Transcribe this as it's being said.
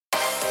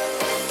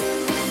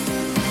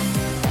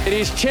It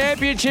is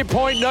championship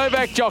point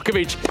Novak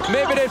Djokovic.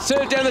 Medvedev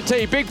serves down the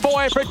tee. Big ball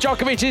effort.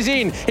 Djokovic is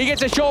in. He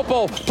gets a short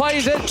ball.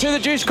 Plays it to the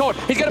juice court.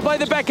 He's going to play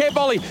the backhand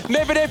volley.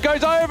 Medvedev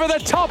goes over the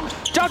top.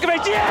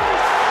 Djokovic,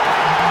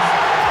 yes!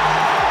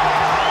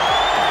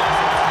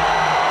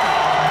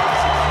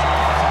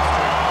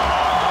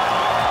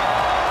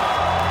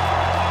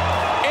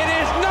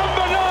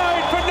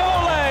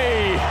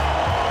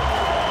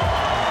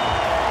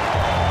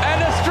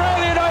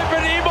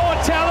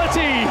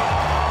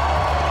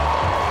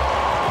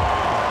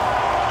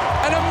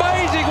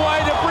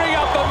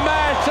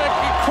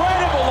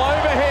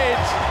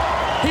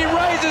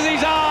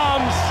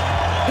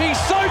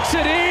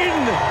 It in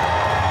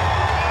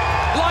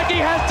like he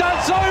has done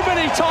so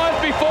many times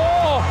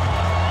before.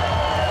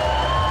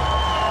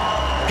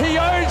 He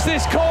owns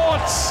this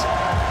courts.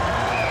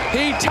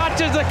 He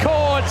touches the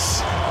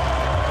courts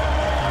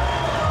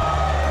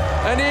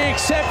and he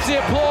accepts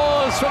the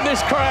applause from this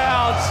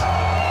crowd.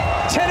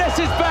 Tennis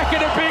is back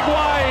in a big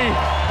way.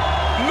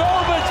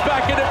 Melbourne's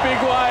back in a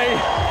big way.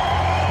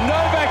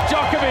 Novak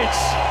Djokovic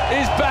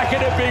is back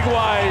in a big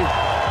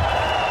way.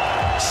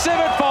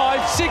 7-5,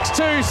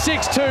 6-2,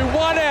 6-2,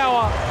 1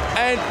 hour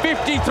and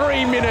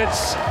 53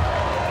 minutes.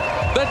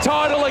 The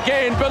title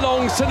again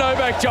belongs to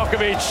Novak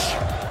Djokovic.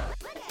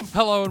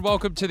 Hello and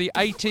welcome to the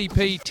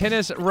ATP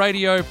Tennis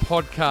Radio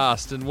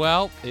Podcast. And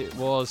well, it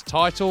was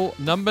title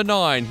number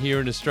 9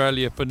 here in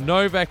Australia for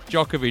Novak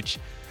Djokovic.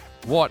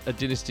 What a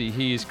dynasty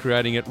he is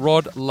creating at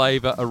Rod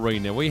Laver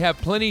Arena. We have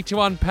plenty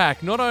to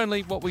unpack, not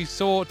only what we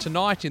saw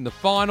tonight in the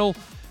final,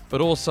 but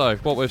also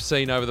what we've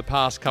seen over the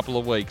past couple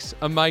of weeks.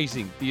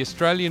 Amazing. The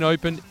Australian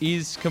Open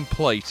is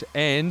complete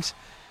and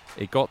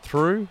it got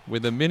through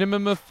with a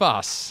minimum of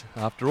fuss.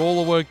 After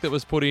all the work that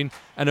was put in,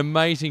 an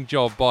amazing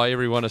job by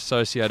everyone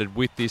associated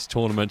with this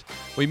tournament.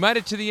 We made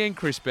it to the end,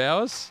 Chris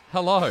Bowers.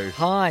 Hello.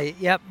 Hi.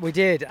 Yep, we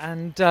did.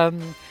 And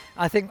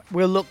I think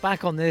we'll look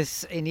back on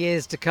this in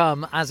years to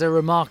come as a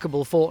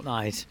remarkable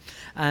fortnight.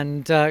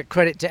 And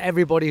credit to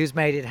everybody who's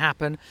made it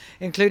happen,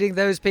 including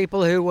those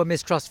people who were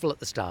mistrustful at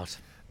the start.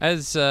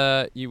 As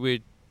you were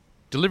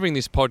delivering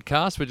this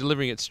podcast, we're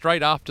delivering it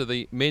straight after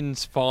the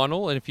men's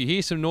final. And if you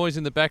hear some noise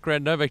in the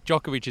background, Novak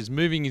Djokovic is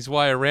moving his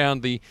way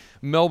around the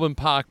Melbourne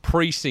Park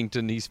precinct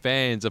and his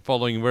fans are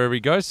following wherever he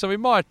goes. So we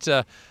might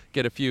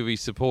get a few of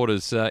his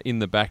supporters in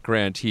the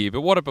background here.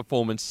 But what a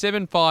performance.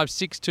 7-5,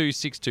 6-2,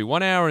 6-2.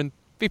 1 hour and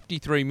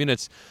 53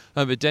 minutes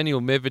over Daniil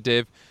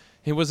Medvedev.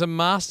 It was a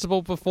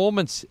masterful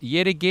performance.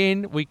 Yet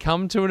again, we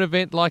come to an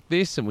event like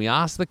this and we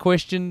ask the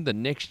question, the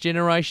next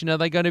generation, are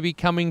they going to be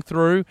coming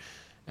through?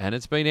 And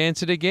it's been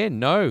answered again.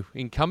 No,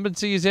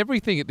 incumbency is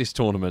everything at this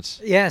tournament.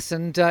 Yes,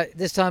 and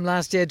this time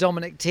last year,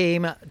 Dominic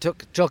Thiem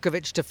took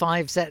Djokovic to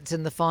 5 sets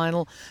in the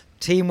final.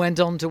 Thiem went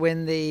on to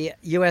win the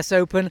US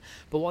Open,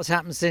 but what's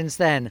happened since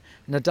then?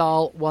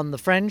 Nadal won the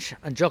French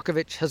and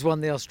Djokovic has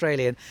won the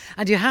Australian.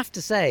 And you have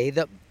to say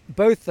that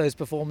both those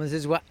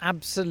performances were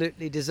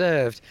absolutely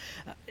deserved.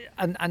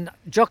 And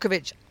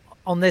Djokovic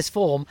on this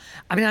form,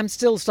 I mean, I'm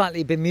still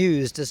slightly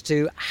bemused as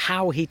to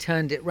how he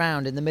turned it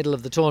round in the middle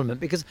of the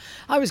tournament, because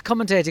I was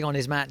commentating on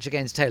his match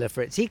against Taylor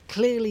Fritz. He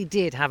clearly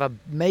did have a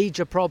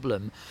major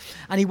problem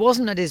and he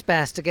wasn't at his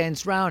best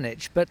against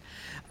Raonic, but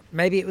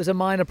maybe it was a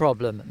minor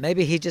problem.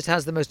 Maybe he just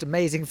has the most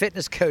amazing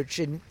fitness coach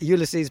in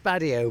Ulysses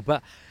Badio,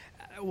 but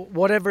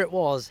whatever it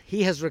was,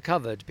 he has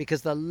recovered,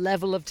 because the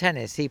level of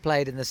tennis he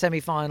played in the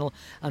semi-final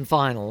and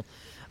final,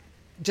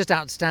 just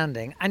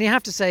outstanding. And you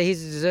have to say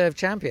he's a deserved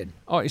champion.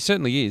 Oh, he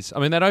certainly is. I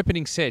mean, that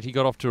opening set, he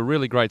got off to a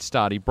really great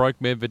start. He broke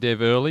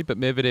Medvedev early, but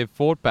Medvedev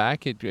fought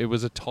back. It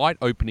was a tight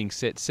opening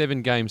set,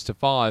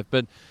 7-5.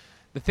 But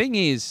the thing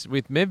is,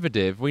 with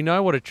Medvedev, we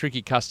know what a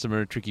tricky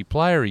customer, a tricky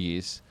player he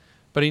is.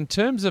 But in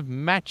terms of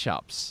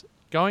matchups,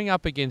 going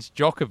up against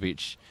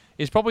Djokovic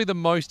is probably the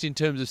most in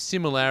terms of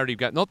similarity.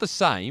 Not the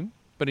same,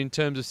 but in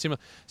terms of similar.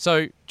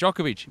 So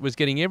Djokovic was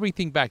getting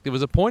everything back. There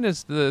was a point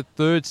as the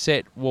third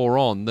set wore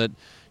on that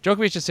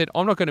Djokovic just said,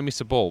 I'm not going to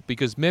miss a ball,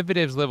 because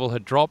Medvedev's level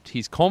had dropped,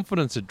 his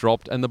confidence had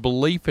dropped, and the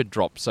belief had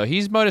dropped. So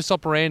his modus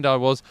operandi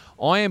was,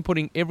 I am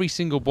putting every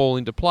single ball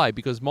into play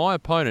because my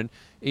opponent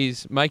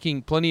is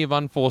making plenty of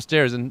unforced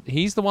errors, and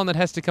he's the one that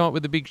has to come up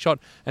with a big shot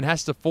and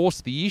has to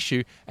force the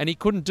issue, and he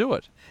couldn't do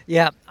it.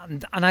 Yeah,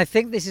 and I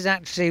think this is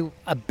actually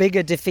a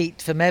bigger defeat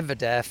for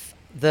Medvedev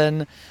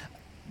than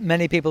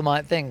many people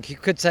might think. You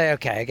could say,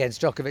 okay,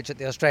 against Djokovic at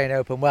the Australian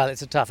Open, well,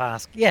 it's a tough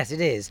ask. Yes,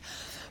 it is.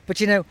 But,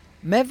 you know,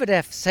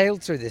 Medvedev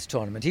sailed through this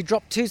tournament. He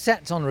dropped 2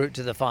 sets en route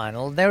to the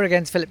final. They were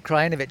against Filip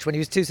when he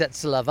was 2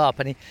 sets to love up,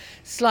 and he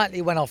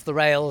slightly went off the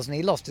rails and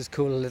he lost his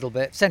cool a little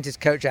bit, sent his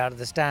coach out of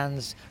the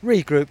stands,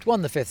 regrouped,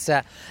 won the 5th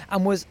set,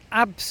 and was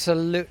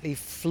absolutely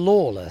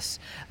flawless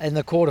in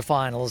the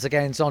quarterfinals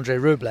against Andrei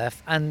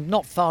Rublev, and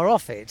not far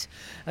off it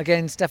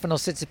against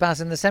Stefanos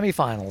Tsitsipas in the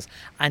semi-finals.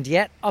 And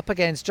yet, up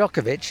against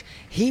Djokovic,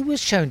 he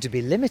was shown to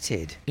be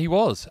limited. He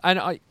was,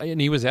 and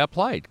he was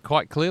outplayed.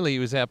 Quite clearly, he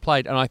was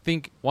outplayed, and I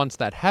think once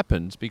that happened,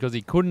 because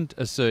he couldn't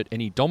assert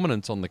any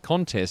dominance on the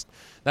contest,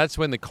 that's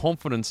when the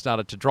confidence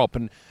started to drop.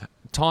 And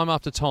time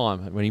after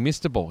time, when he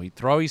missed a ball, he'd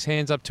throw his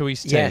hands up to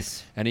his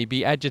chest and he'd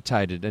be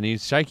agitated and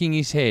he's shaking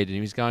his head and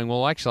he was going,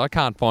 well, actually, I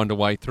can't find a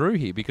way through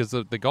here because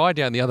the guy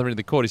down the other end of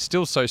the court is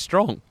still so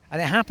strong.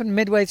 And it happened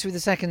midway through the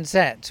second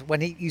set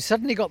when you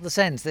suddenly got the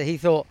sense that he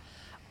thought,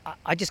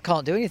 I just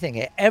can't do anything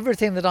here.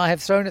 Everything that I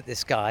have thrown at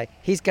this guy,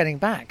 he's getting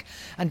back.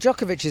 And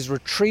Djokovic's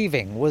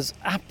retrieving was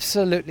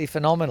absolutely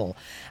phenomenal.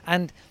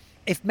 And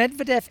if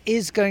Medvedev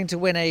is going to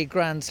win a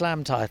Grand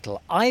Slam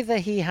title, either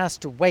he has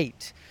to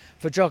wait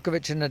for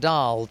Djokovic and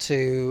Nadal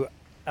to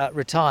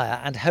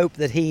retire and hope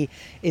that he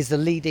is the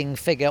leading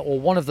figure or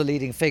one of the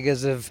leading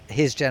figures of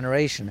his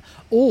generation,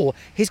 or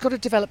he's got to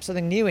develop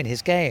something new in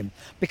his game,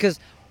 because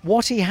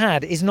what he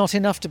had is not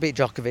enough to beat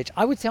Djokovic,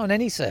 I would say, on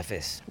any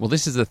surface. Well,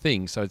 this is the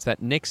thing. So it's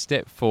that next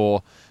step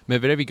for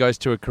Medvedev. He goes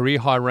to a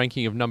career-high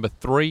ranking of number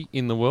 3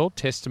 in the world,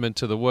 testament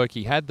to the work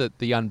he had,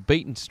 the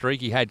unbeaten streak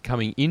he had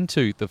coming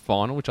into the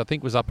final, which I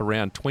think was up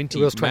around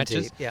 20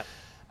 matches. Yeah.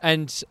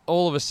 And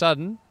all of a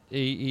sudden,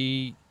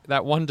 he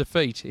that one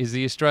defeat is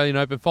the Australian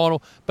Open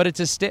final, but it's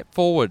a step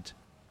forward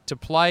to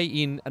play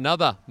in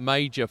another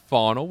major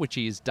final, which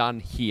he has done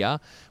here,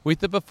 with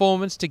the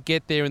performance to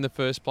get there in the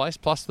first place,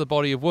 plus the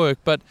body of work.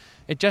 But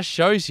it just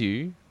shows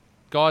you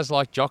guys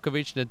like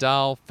Djokovic,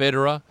 Nadal,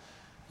 Federer,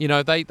 you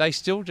know, they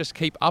still just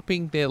keep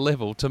upping their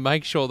level to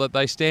make sure that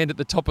they stand at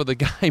the top of the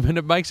game, and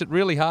it makes it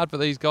really hard for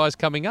these guys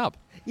coming up.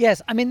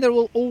 Yes, I mean, there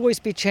will always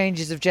be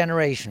changes of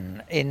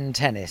generation in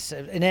tennis,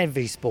 in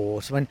every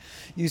sport. When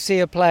you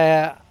see a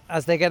player,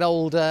 as they get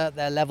older,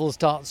 their level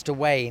starts to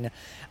wane.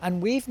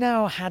 And we've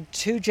now had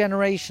 2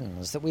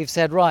 generations that we've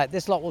said, right,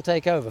 this lot will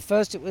take over.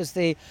 First, it was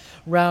the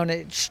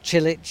Raonic,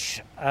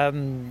 Cilic,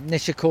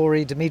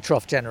 Nishikori,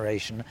 Dimitrov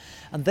generation,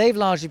 and they've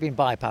largely been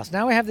bypassed.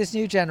 Now we have this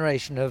new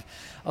generation of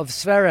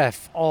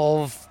Zverev,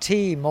 of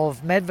Thiem,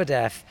 of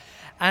Medvedev,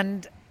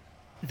 and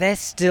they're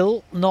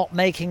still not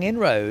making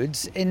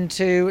inroads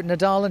into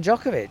Nadal and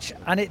Djokovic,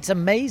 and it's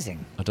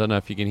amazing. I don't know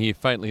if you can hear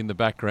faintly in the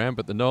background,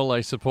 but the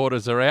Nole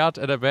supporters are out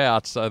and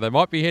about, so they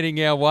might be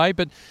heading our way.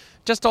 But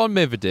just on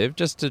Medvedev,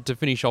 just to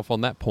finish off on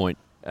that point,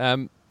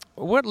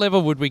 what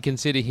level would we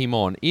consider him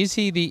on? Is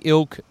he the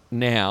ilk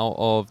now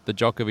of the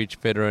Djokovic,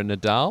 Federer,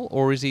 Nadal,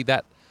 or is he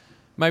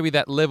maybe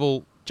that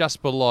level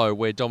just below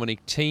where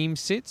Dominic Thiem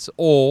sits,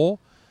 or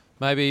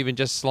maybe even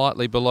just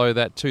slightly below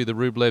that too, the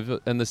Rublev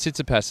and the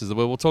Tsitsipas's?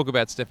 We'll talk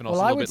about Stefanos a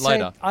little bit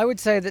later. I would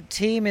say that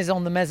Thiem is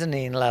on the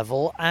mezzanine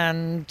level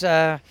and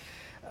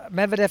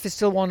Medvedev is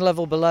still one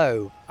level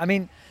below. I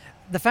mean,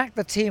 the fact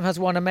that Thiem has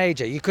won a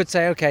major, you could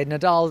say, okay,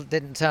 Nadal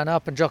didn't turn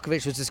up and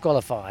Djokovic was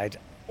disqualified,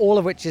 all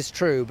of which is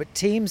true, but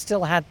Thiem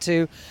still had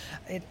to,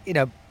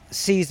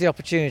 seize the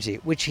opportunity,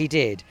 which he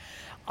did.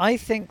 I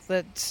think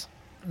that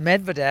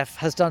Medvedev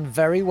has done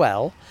very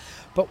well,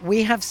 but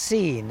we have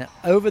seen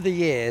over the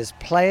years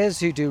players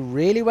who do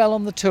really well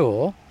on the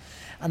tour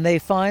and they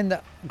find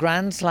that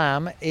Grand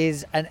Slam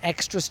is an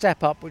extra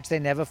step up which they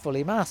never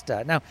fully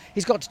master. Now,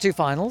 he's got to 2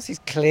 finals. He's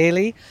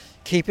clearly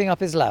keeping up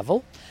his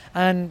level.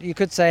 And you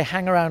could say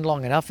hang around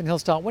long enough and he'll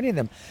start winning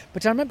them.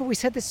 But I remember we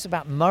said this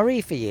about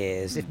Murray for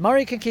years. If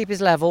Murray can keep his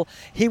level,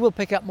 he will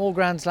pick up more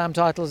Grand Slam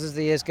titles as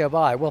the years go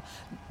by. Well,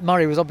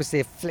 Murray was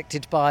obviously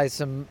afflicted by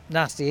some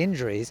nasty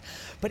injuries.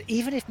 But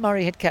even if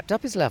Murray had kept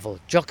up his level,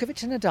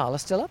 Djokovic and Nadal are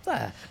still up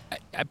there.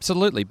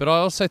 Absolutely. But I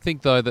also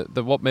think, though,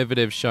 that what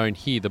Medvedev's shown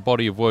here, the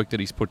body of work that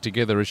he's put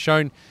together, has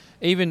shown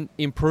even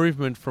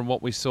improvement from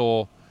what we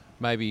saw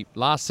maybe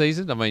last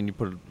season. I mean, you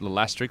put a little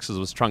asterisk as it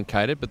was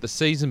truncated, but the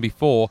season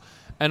before.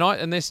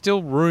 And there's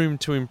still room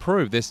to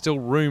improve. There's still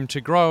room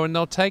to grow, and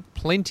they'll take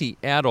plenty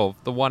out of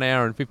the 1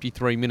 hour and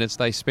 53 minutes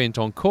they spent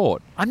on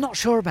court. I'm not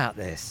sure about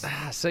this.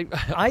 See,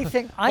 I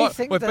think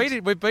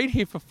we've been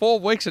here for 4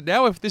 weeks, and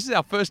now this is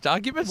our first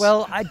argument.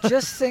 Well, I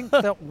just think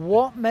that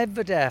what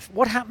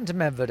happened to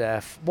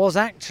Medvedev was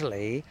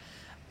actually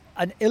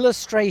an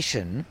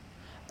illustration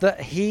that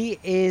he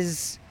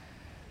is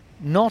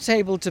not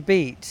able to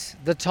beat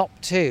the top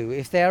 2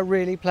 if they are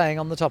really playing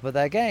on the top of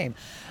their game.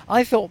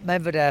 I thought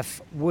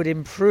Medvedev would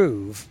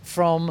improve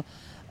from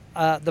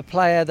the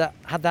player that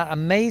had that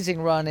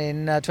amazing run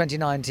in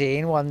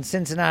 2019, won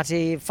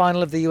Cincinnati,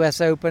 final of the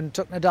US Open,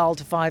 took Nadal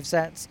to 5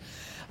 sets,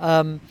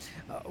 won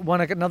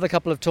another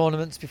couple of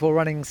tournaments before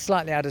running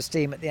slightly out of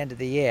steam at the end of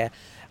the year.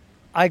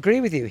 I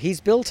agree with you. He's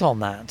built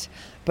on that,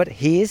 but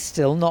he is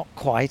still not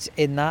quite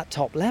in that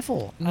top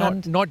level.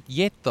 Not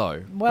yet,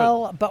 though.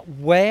 Well, but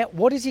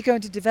what is he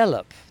going to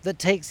develop that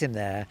takes him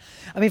there?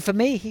 I mean, for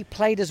me, he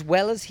played as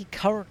well as he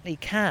currently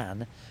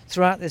can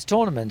throughout this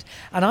tournament.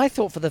 And I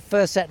thought for the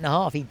first set and a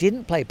half, he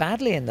didn't play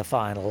badly in the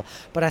final.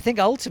 But I think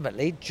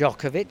ultimately,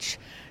 Djokovic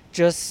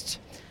just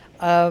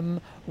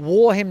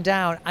wore him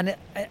down. And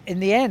in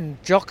the end,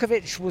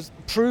 Djokovic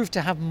proved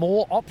to have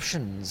more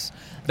options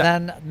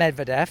than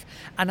Medvedev,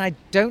 and I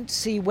don't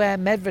see where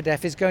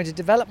Medvedev is going to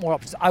develop more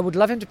options. I would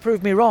love him to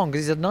prove me wrong,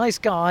 because he's a nice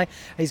guy,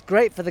 he's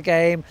great for the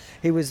game,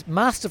 he was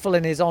masterful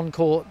in his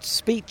on-court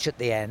speech at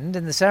the end,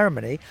 in the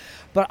ceremony,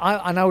 but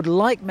I would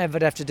like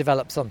Medvedev to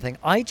develop something.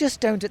 I just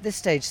don't at this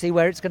stage see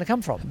where it's going to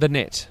come from. The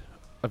net.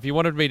 if you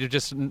wanted me to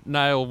just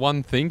nail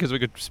one thing, because we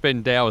could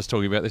spend hours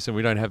talking about this and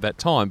we don't have that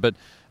time, but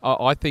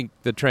I think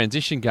the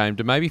transition game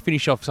to maybe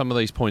finish off some of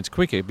these points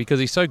quicker, because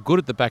he's so good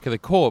at the back of the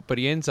court, but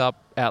he ends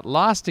up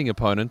outlasting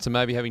opponents and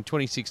maybe having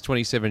 26,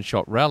 27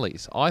 shot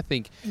rallies. I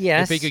think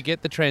if he could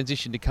get the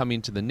transition to come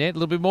into the net a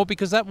little bit more,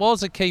 because that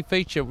was a key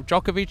feature.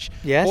 Djokovic,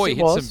 he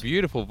hit some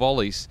beautiful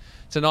volleys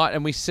tonight,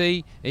 and we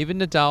see even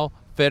Nadal,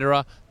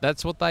 Federer,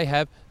 that's what they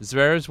have.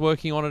 Zverev's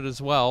working on it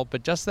as well,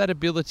 but just that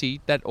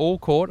ability, that all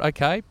court,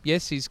 okay,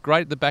 yes, he's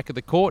great at the back of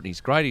the court, and he's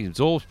great, he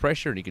absorbs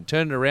pressure and he can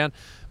turn it around,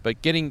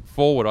 but getting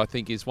forward, I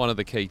think, is one of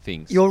the key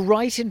things. You're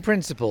right in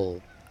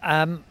principle.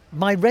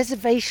 My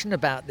reservation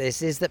about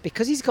this is that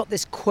because he's got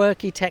this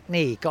quirky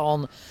technique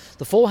on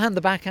the forehand,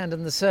 the backhand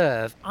and the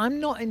serve, I'm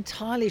not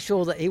entirely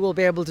sure that he will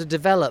be able to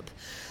develop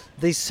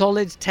the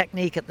solid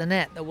technique at the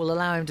net that will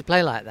allow him to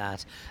play like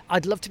that.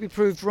 I'd love to be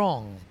proved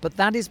wrong, but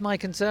that is my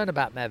concern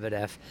about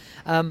Medvedev.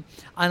 And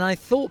I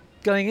thought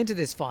going into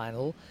this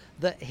final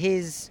that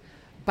his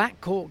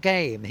backcourt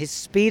game, his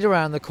speed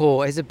around the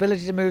court, his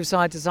ability to move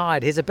side to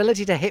side, his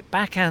ability to hit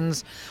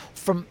backhands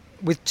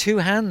with two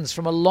hands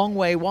from a long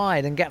way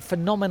wide and get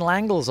phenomenal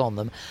angles on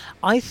them,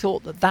 I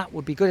thought that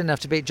would be good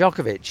enough to beat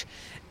Djokovic.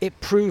 It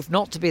proved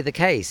not to be the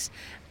case.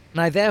 And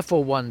I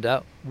therefore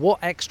wonder, what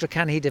extra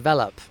can he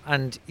develop?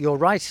 And you're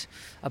right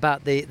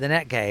about the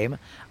net game,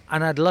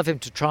 and I'd love him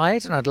to try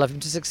it and I'd love him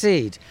to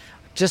succeed.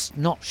 Just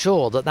not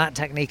sure that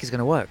technique is going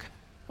to work.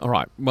 All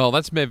right, well,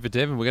 that's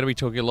Medvedev, and we're going to be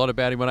talking a lot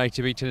about him on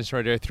ATV Tennis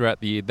Radio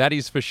throughout the year. That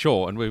is for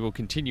sure, and we will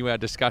continue our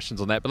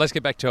discussions on that. But let's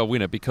get back to our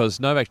winner, because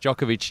Novak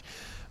Djokovic,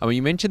 I mean,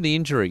 you mentioned the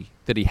injury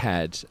that he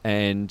had,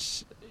 and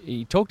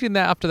he talked in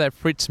that after that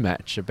Fritz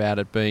match about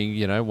it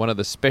being, one of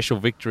the special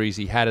victories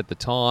he had at the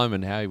time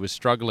and how he was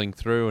struggling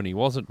through and he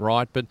wasn't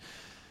right. But,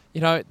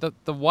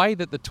 the way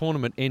that the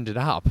tournament ended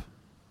up,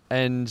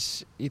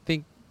 and you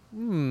think,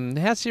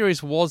 how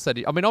serious was that?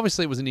 I mean,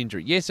 obviously it was an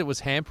injury. Yes, it was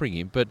hampering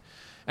him,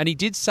 and he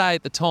did say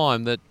at the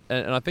time that,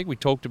 and I think we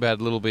talked about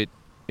it a little bit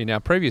in our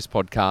previous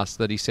podcast,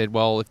 that he said,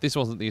 well, if this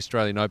wasn't the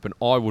Australian Open,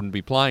 I wouldn't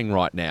be playing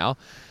right now.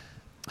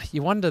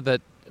 You wonder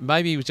that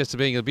maybe he was just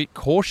being a bit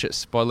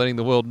cautious by letting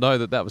the world know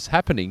that was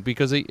happening,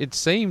 because it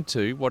seemed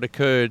to, what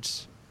occurred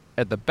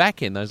at the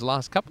back end, those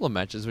last couple of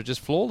matches were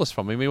just flawless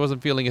from him. He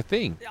wasn't feeling a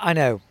thing. I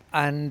know.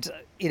 And,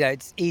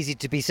 it's easy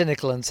to be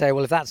cynical and say,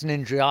 well, if that's an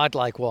injury, I'd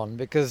like one,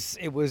 because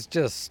it was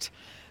just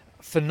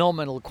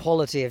phenomenal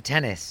quality of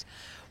tennis.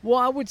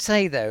 What I would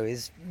say, though,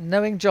 is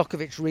knowing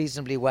Djokovic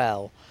reasonably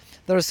well,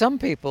 there are some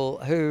people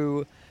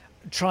who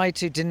try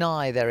to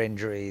deny their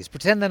injuries,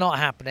 pretend they're not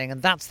happening,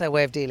 and that's their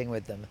way of dealing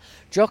with them.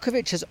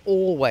 Djokovic has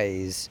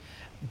always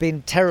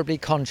been terribly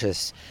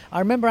conscious. I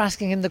remember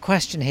asking him the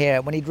question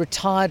here when he'd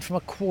retired from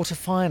a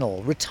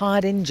quarter-final,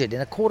 retired injured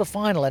in a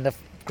quarter-final in a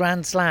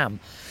Grand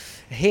Slam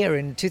here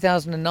in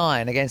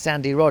 2009 against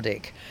Andy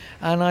Roddick.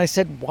 And I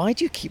said, why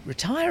do you keep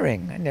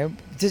retiring?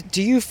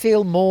 Do you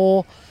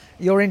feel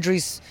your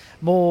injuries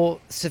more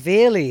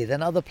severely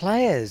than other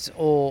players,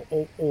 or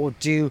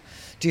do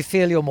you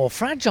feel you're more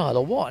fragile,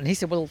 or what? And he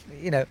said, well,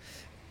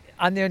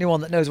 I'm the only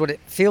one that knows what it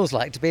feels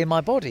like to be in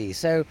my body.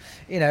 So,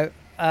 you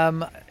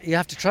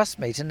have to trust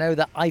me to know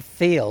that I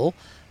feel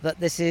that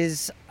this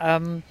is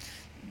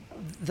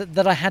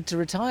that I had to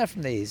retire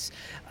from these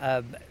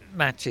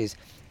matches.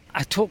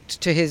 I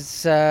talked to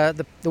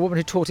the woman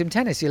who taught him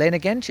tennis, Elena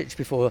Gencic,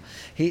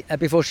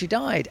 before she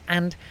died,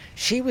 and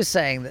she was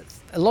saying that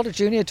a lot of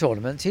junior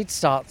tournaments he'd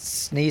start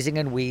sneezing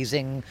and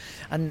wheezing,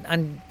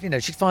 and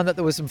she'd find that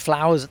there were some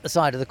flowers at the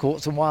side of the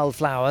court, some wild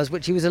flowers,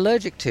 which he was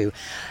allergic to.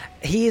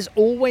 He is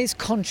always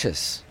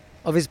conscious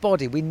of his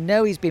body. We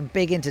know he's been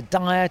big into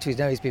diet. We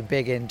know he's been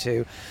big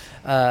into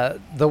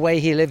the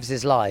way he lives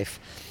his life.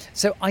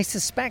 So I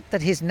suspect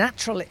that his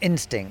natural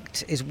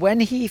instinct is,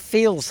 when he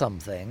feels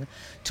something,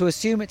 to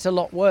assume it's a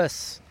lot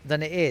worse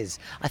than it is.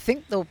 I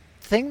think the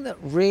thing that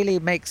really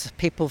makes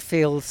people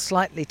feel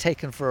slightly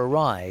taken for a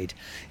ride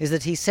is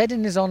that he said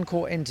in his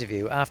on-court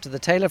interview after the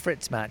Taylor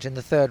Fritz match in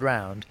the third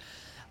round,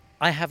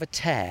 I have a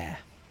tear.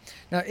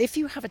 Now, if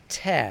you have a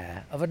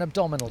tear of an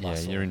abdominal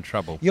muscle, you're in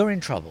trouble. You're in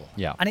trouble.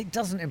 Yeah. And it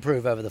doesn't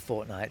improve over the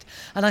fortnight.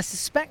 And I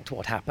suspect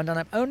what happened, and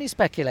I'm only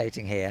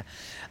speculating here,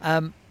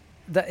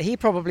 that he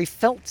probably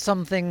felt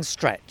something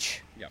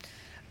stretch. Yep.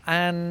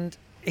 And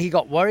he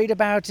got worried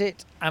about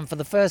it, and for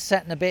the first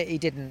set and a bit he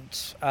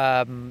didn't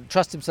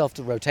trust himself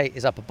to rotate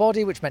his upper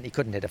body, which meant he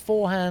couldn't hit a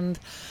forehand,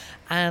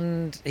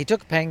 and he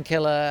took a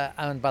painkiller,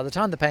 and by the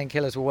time the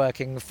painkillers were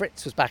working,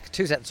 Fritz was back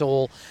 2 sets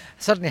all,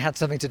 suddenly had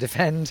something to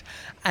defend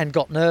and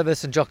got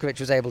nervous, and Djokovic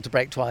was able to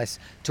break twice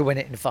to win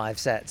it in 5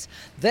 sets.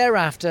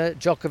 Thereafter,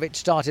 Djokovic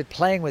started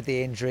playing with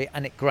the injury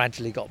and it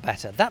gradually got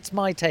better. That's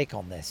my take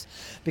on this,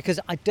 because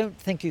I don't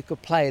think you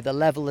could play the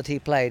level that he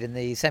played in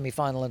the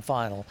semi-final and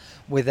final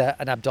with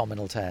an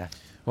abdominal tear.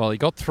 Well, he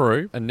got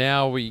through, and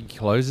now he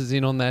closes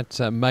in on that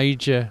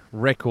major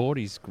record.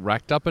 He's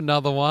racked up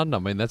another one. I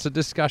mean, that's a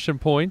discussion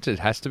point. It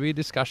has to be a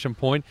discussion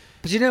point.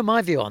 But you know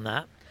my view on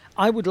that?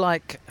 I would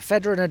like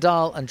Federer,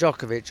 Nadal and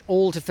Djokovic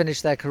all to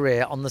finish their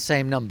career on the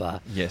same number.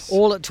 Yes.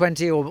 All at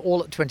 20 or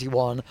all at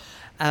 21,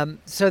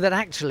 so that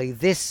actually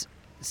this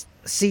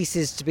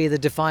ceases to be the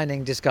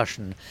defining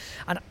discussion,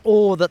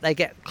 or that they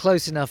get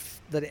close enough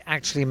that it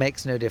actually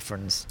makes no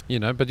difference.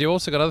 But you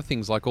also got other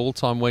things like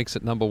all-time weeks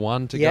at number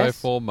one to go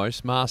for,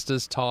 most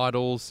Masters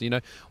titles,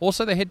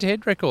 Also the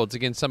head-to-head records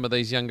against some of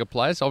these younger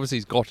players. Obviously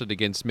he's got it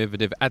against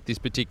Medvedev at this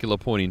particular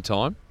point in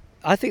time.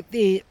 I think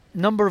the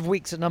number of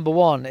weeks at number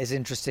one is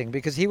interesting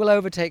because he will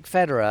overtake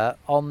Federer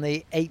on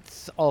the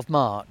 8th of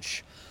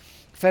March.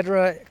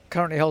 Federer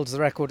currently holds the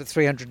record at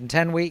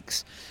 310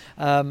 weeks.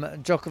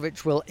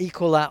 Djokovic will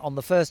equal that on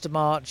the 1st of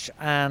March,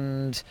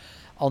 and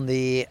on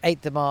the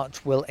 8th of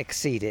March will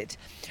exceed it.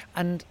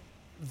 And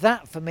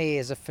that, for me,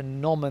 is a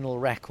phenomenal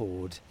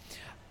record.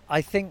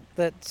 I think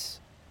that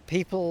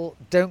people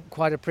don't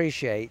quite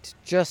appreciate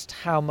just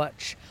how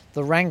much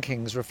the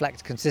rankings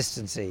reflect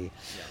consistency.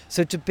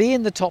 So to be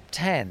in the top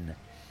 10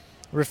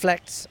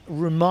 reflects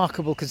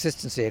remarkable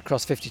consistency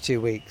across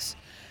 52 weeks.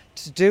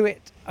 To do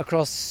it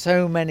across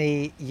so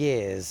many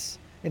years,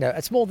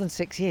 it's more than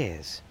 6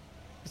 years.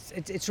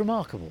 It's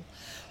remarkable.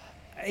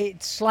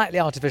 It's slightly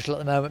artificial at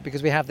the moment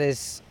because we have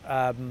this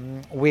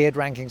weird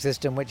ranking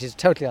system, which is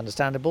totally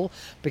understandable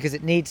because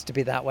it needs to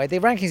be that way. The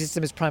ranking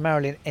system is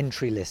primarily an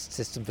entry list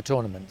system for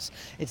tournaments.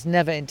 It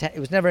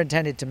was never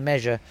intended to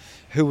measure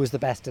who was the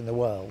best in the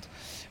world,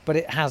 but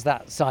it has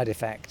that side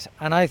effect.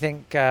 And I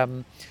think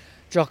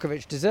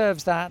Djokovic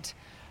deserves that,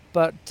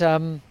 but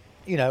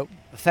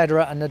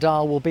Federer and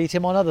Nadal will beat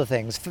him on other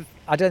things.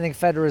 I don't think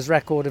Federer's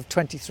record of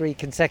 23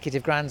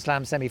 consecutive Grand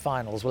Slam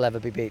semi-finals will ever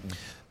be beaten.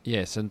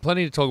 Yes, and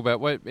plenty to talk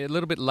about. A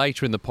little bit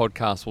later in the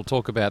podcast, we'll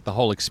talk about the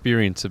whole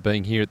experience of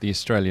being here at the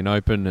Australian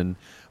Open and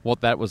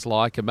what that was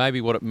like and maybe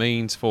what it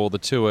means for the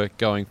tour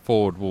going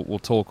forward. We'll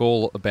talk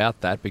all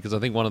about that because I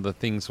think one of the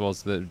things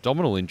was the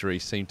abdominal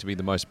injuries seemed to be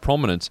the most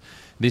prominent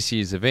this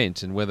year's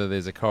event, and whether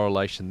there's a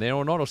correlation there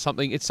or not, or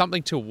something. It's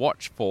something to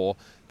watch for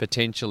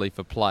potentially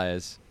for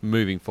players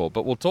moving forward.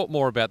 But we'll talk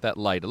more about that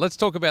later. Let's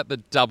talk about the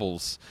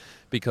doubles,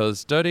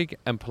 because Dodig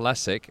and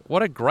Polasek,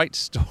 what a great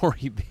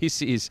story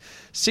this is.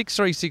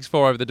 6-3, 6-4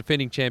 over the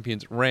defending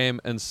champions Ram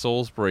and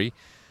Salisbury.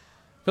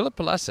 Filip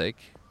Polasek,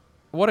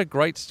 what a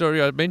great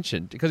story I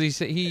mentioned, because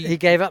he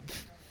gave up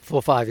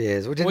for 5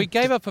 years. He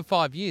gave up for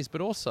 5 years, but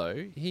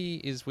also he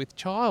is with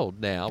child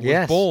now.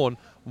 Yes. Was born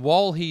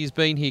while he's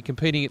been here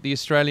competing at the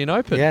Australian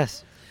Open.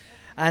 Yes.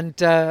 And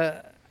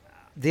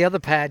the other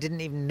pair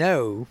didn't even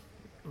know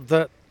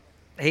that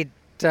he'd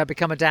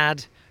become a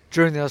dad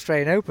during the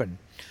Australian Open.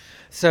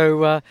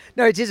 So,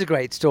 no, it is a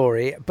great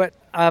story. But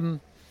I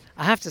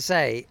have to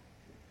say,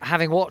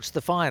 having watched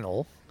the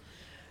final,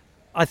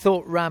 I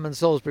thought Ram and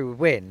Salisbury would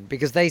win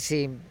because they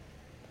seem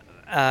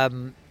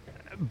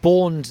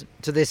born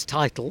to this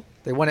title.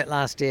 They won it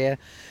last year.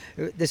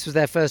 This was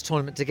their first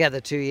tournament together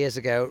 2 years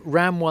ago.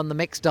 Ram won the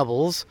mixed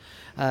doubles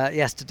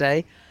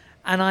yesterday.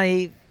 And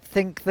I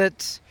think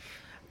that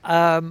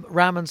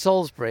Ram and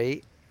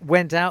Salisbury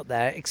went out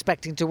there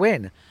expecting to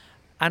win.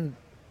 And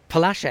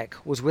Polasek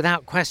was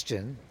without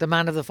question the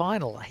man of the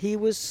final. He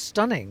was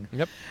stunning.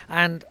 Yep.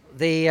 And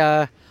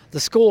the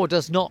score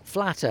does not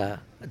flatter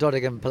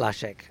Dodig and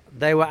Polasek.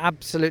 They were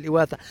absolutely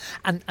worth it.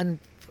 And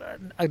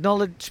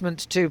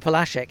acknowledgement to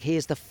Polasek, he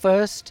is the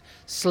first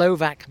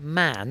Slovak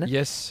man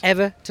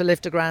ever to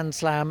lift a Grand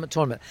Slam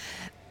tournament,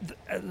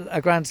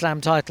 a Grand Slam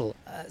title.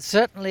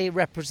 Certainly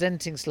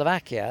representing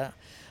Slovakia.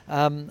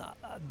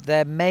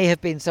 There may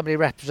have been somebody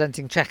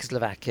representing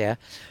Czechoslovakia,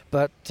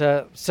 but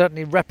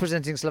certainly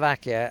representing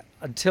Slovakia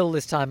until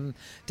this time,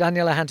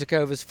 Daniela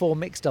Hantuchova's 4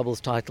 mixed doubles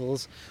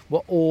titles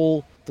were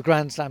all the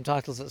Grand Slam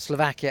titles that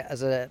Slovakia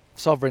as a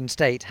sovereign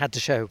state had to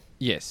show.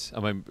 Yes, I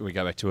mean, we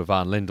go back to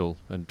Ivan Lendl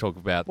and talk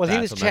about Well, that.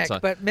 he was Czech,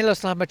 but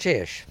Miloslav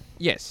Maciej.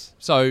 Yes,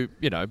 so,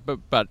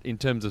 but in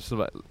terms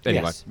of...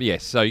 Anyway,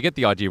 yes, so you get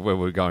the idea of where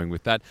we're going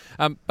with that.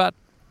 But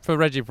for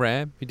Rajiv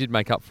Ram, he did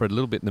make up for it a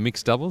little bit in the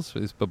mixed doubles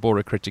with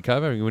Barbora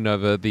Krejcikova. He went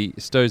over the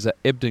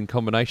Stosur-Ebden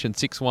combination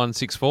 6-1,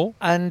 6-4.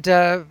 And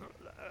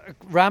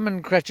Ram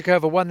and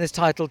Krejcikova won this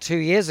title 2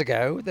 years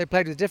ago. They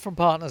played with different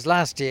partners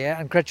last year,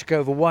 and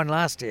Krejcikova won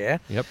last year.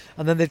 Yep.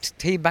 And then they've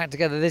teamed back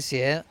together this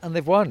year, and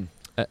they've won.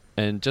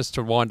 And just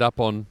to wind up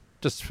on,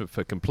 just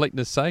for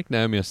completeness' sake,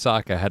 Naomi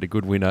Osaka had a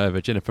good win over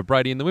Jennifer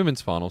Brady in the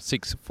women's final,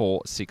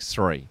 6-4,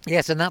 6-3.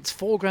 Yes, and that's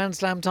 4 Grand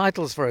Slam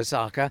titles for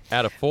Osaka.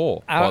 Out of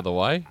 4, by the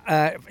way.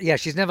 Yeah,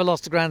 she's never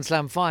lost a Grand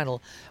Slam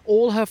final.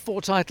 All her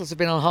 4 titles have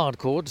been on hard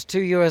courts, 2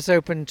 US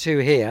Open, 2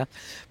 here.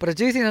 But I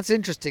do think that's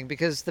interesting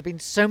because there have been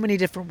so many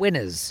different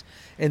winners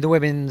in the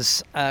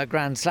women's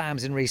Grand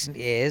Slams in recent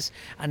years.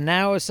 And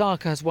now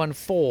Osaka has won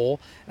 4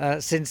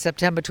 since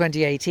September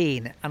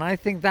 2018. And I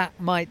think that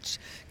might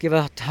give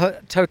a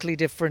totally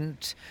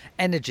different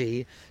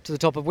energy to the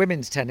top of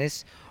women's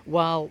tennis,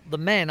 while the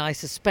men, I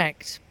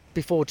suspect,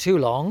 before too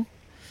long,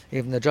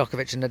 even though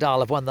Djokovic and Nadal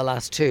have won the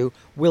last 2,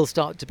 will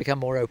start to become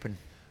more open.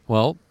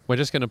 Well, we're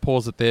just going to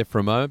pause it there for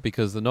a moment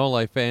because the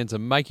Nole fans are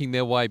making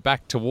their way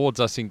back towards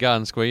us in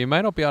Garden Square. You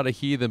may not be able to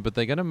hear them, but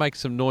they're going to make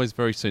some noise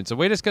very soon. So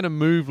we're just going to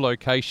move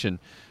location,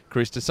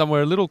 Chris, to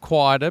somewhere a little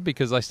quieter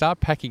because they start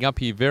packing up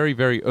here very,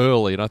 very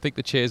early. And I think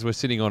the chairs we're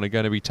sitting on are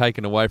going to be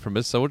taken away from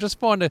us. So we'll just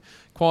find a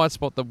quiet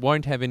spot that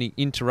won't have any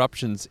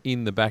interruptions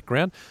in the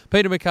background.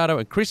 Peter Marcato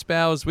and Chris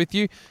Bowers with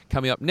you.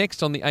 Coming up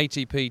next on the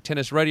ATP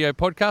Tennis Radio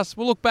podcast,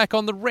 we'll look back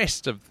on the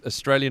rest of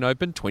Australian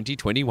Open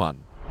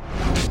 2021.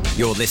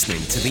 You're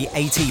listening to the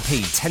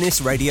ATP Tennis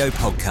Radio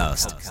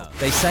podcast.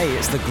 They say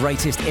it's the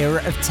greatest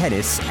era of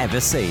tennis ever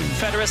seen.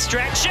 Federer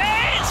stretches,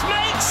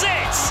 makes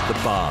it! The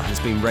bar has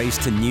been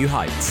raised to new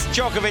heights.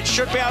 Djokovic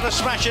should be able to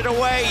smash it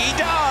away, he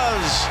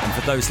does! And for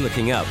those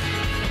looking up,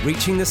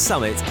 reaching the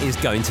summit is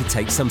going to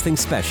take something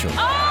special. Oh,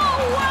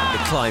 wow!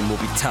 The climb will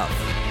be tough,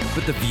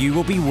 but the view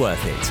will be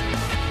worth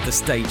it. The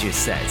stage is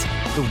set.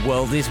 The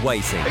world is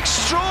waiting.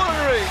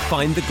 Extraordinary!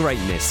 Find the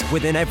greatness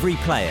within every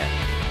player,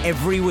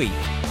 every week,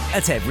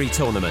 at every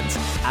tournament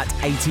at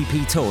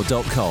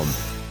atptour.com.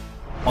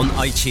 On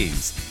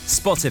iTunes,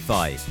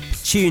 Spotify,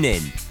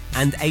 TuneIn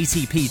and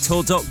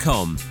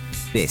atptour.com.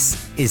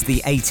 This is the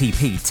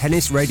ATP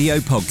Tennis Radio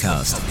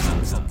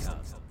podcast.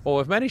 Well,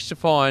 we've managed to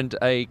find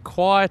a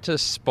quieter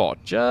spot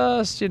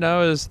just,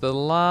 as the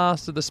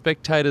last of the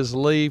spectators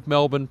leave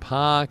Melbourne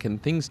Park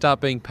and things start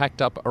being packed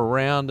up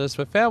around us.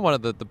 We found one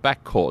of the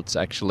back courts,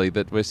 actually,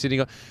 that we're sitting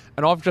on.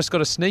 And I've just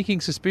got a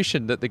sneaking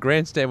suspicion that the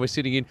grandstand we're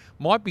sitting in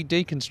might be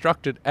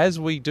deconstructed as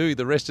we do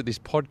the rest of this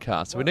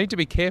podcast. So we need to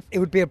be careful. It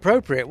would be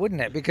appropriate, wouldn't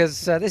it?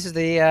 Because this is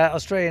the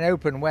Australian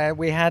Open where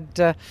we had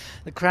the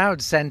crowd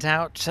sent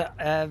out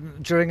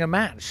during a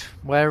match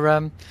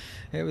where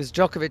it was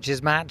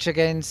Djokovic's match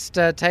against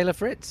Taylor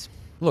Fritz.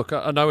 Look,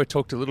 I know we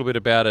talked a little bit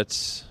about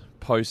it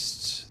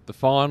post the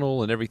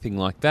final and everything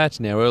like that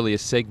in our earlier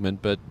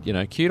segment, but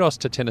kudos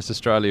to Tennis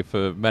Australia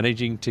for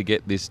managing to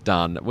get this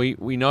done. We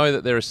know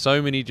that there are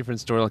so many different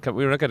storylines.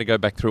 We're not going to go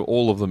back through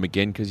all of them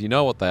again because you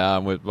know what they are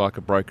and we're like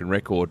a broken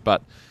record,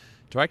 but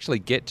to actually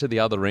get to the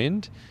other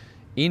end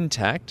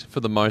intact for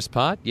the most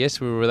part,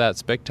 yes, we were without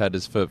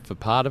spectators for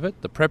part of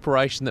it. The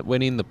preparation that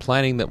went in, the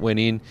planning that went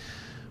in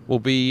will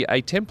be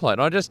a template.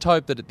 And I just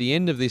hope that at the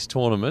end of this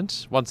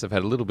tournament, once they've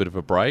had a little bit of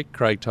a break,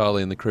 Craig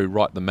Tiley and the crew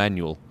write the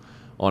manual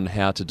on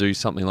how to do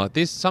something like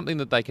this, something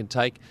that they can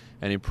take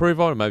and improve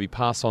on and maybe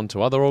pass on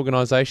to other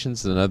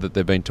organisations. I know that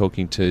they've been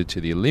talking to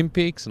the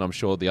Olympics, and I'm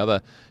sure the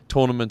other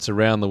tournaments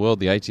around the world,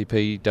 the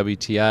ATP,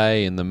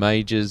 WTA and the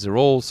majors are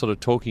all sort of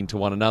talking to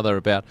one another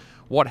about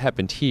what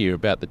happened here,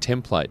 about the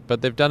template.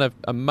 But they've done an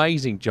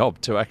amazing job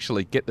to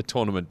actually get the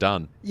tournament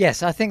done.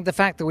 Yes, I think the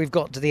fact that we've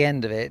got to the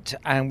end of it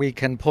and we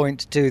can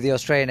point to the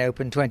Australian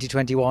Open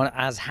 2021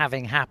 as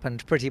having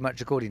happened pretty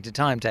much according to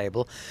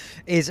timetable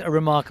is a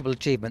remarkable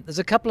achievement. There's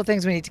a couple of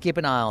things we need to keep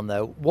an eye on,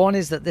 though. One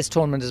is that this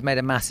tournament has made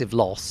a massive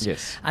loss.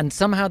 Yes. And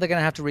somehow they're going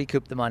to have to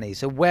recoup the money.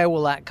 So where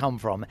will that come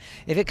from?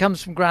 If it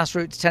comes from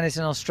grassroots tennis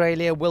in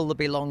Australia, will there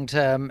be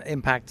long-term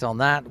impacts on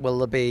that? Will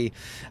there be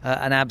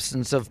an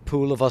absence of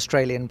pool of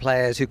Australian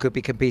players who could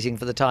be competing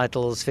for the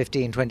titles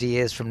 15, 20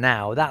 years from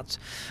now? That's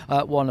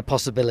one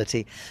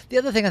possibility. The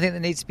other thing I think that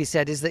needs to be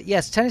said is that,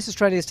 yes, Tennis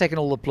Australia has taken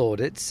all the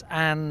plaudits,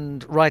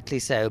 and rightly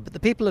so, but the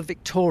people of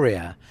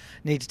Victoria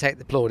need to take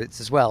the plaudits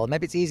as well.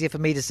 Maybe it's easier for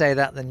me to say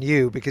that than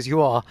you, because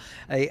you are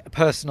a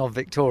person of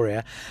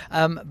Victoria.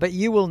 But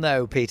you will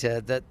know,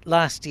 Peter, that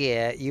last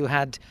year you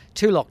had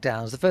 2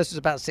 lockdowns. The first was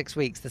about 6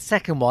 weeks. The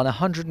second one,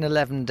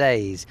 111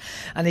 days.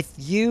 And if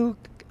you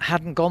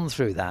hadn't gone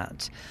through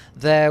that,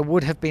 there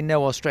would have been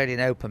no Australian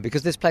Open,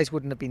 because this place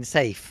wouldn't have been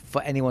safe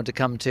for anyone to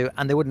come to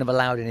and they wouldn't have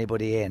allowed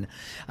anybody in.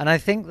 And I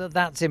think that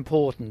that's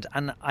important.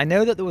 And I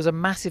know that there was a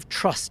massive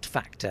trust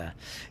factor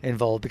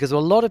involved, because a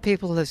lot of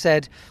people have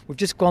said, we've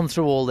just gone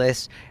through all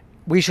this,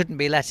 we shouldn't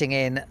be letting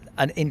in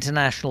an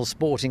international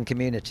sporting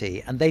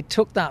community. And they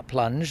took that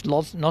plunge.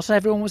 Not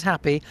everyone was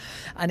happy.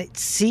 And it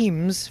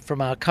seems,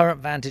 from our current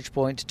vantage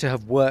point, to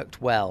have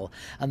worked well.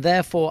 And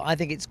therefore, I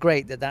think it's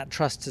great that that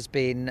trust has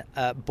been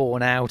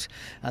borne out,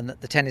 and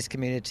that the tennis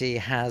community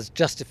has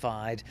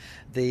justified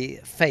the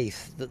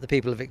faith that the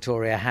people of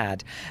Victoria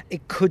had.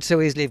 It could so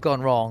easily have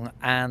gone wrong.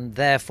 And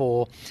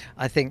therefore,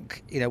 I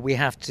think, we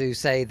have to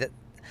say that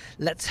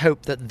let's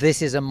hope that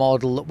this is a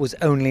model that was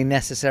only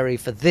necessary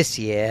for this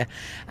year,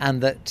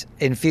 and that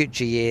in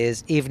future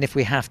years, even if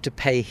we have to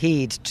pay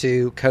heed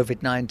to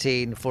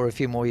COVID-19 for a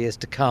few more years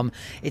to come,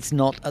 it's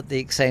not at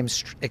the same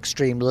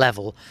extreme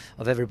level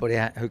of everybody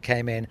who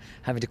came in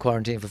having to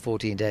quarantine for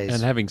 14 days.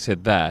 And having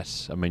said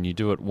that, you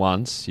do it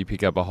once, you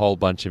pick up a whole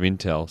bunch of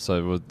intel.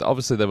 So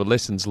obviously there were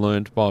lessons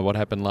learned by what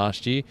happened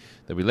last year.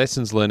 There'll be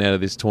lessons learned out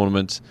of this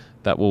tournament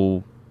that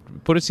will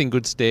put us in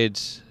good stead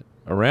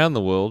around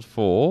the world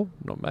for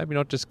maybe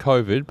not just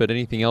COVID, but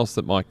anything else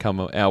that might come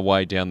our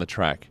way down the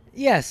track.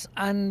 Yes,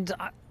 and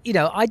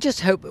I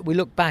just hope that we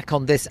look back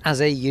on this as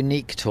a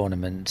unique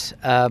tournament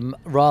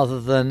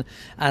rather than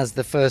as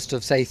the first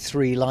of, say,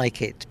 3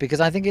 like it, because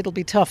I think it'll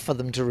be tough for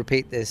them to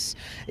repeat this,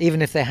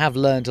 even if they have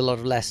learned a lot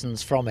of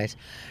lessons from it.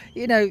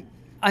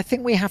 I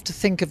think we have to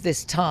think of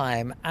this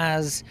time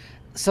as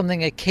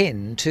something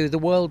akin to the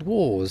World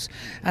Wars.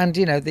 And,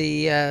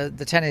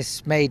 the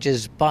tennis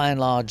majors, by and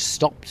large,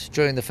 stopped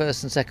during the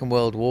First and Second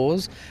World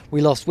Wars.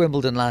 We lost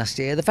Wimbledon last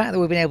year. The fact that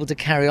we've been able to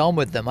carry on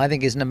with them, I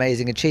think, is an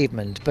amazing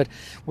achievement. But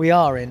we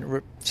are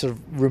in sort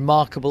of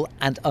remarkable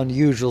and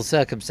unusual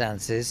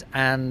circumstances.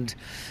 And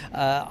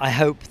I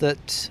hope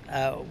that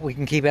we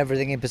can keep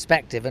everything in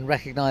perspective and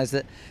recognise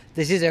that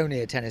this is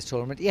only a tennis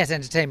tournament. Yes,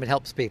 entertainment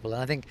helps people.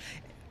 And I think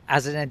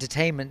as an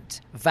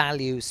entertainment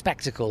value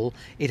spectacle,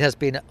 it has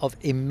been of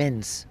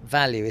immense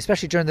value,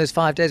 especially during those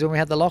 5 days when we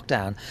had the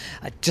lockdown.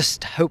 I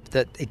just hope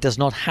that it does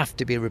not have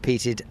to be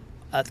repeated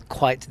at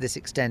quite this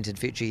extent in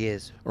future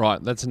years.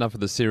 Right, that's enough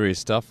of the serious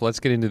stuff. Let's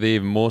get into the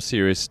even more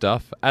serious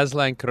stuff.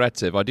 Aslan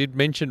Karatsev. I did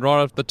mention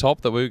right off the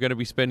top that we were going to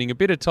be spending a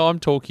bit of time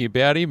talking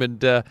about him,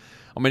 and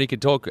you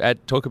could talk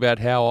about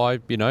how I,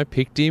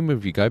 picked him.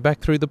 If you go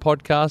back through the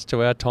podcast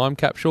to our time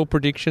capsule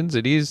predictions,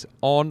 it is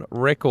on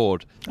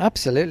record.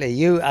 Absolutely.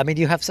 You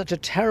have such a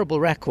terrible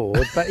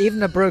record, but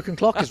even a broken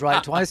clock is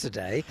right twice a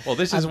day. Well,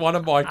 this is one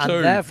of my two.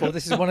 And therefore,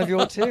 this is one of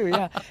your two,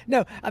 yeah.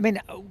 No,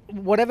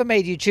 whatever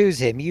made you choose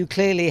him, you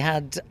clearly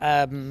had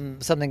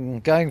something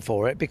going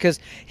for it, because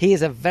he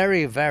is a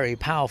very, very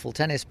powerful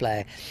tennis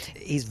player.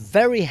 He's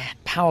very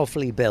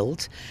powerfully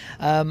built.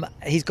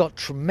 He's got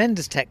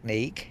tremendous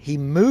technique. He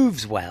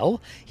moves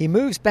well. He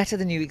moves better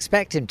than you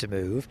expect him to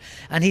move,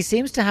 and he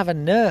seems to have a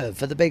nerve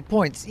for the big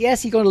points.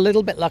 Yes, he got a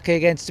little bit lucky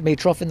against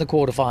Dimitrov in the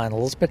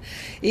quarterfinals, but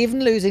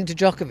even losing to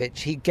Djokovic,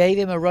 he gave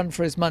him a run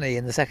for his money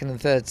in the second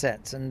and third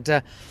sets, and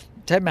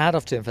take my hat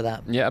off to him for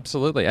that. Yeah,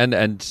 absolutely.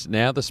 And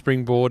now the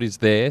springboard is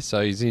there,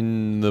 so he's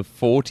in the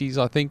 40s,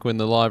 I think, when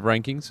the live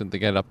rankings, and they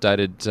get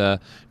updated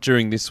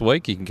during this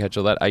week. You can catch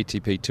all that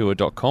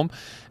atptour.com.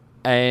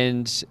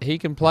 And he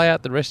can play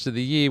out the rest of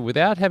the year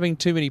without having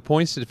too many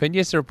points to defend.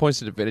 Yes, there are points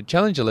to defend at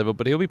challenger level,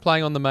 but he'll be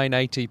playing on the main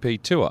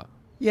ATP Tour.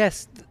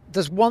 Yes,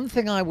 there's one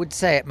thing I would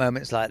say at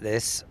moments like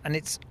this, and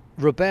it's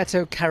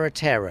Roberto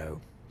Carretero.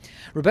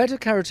 Roberto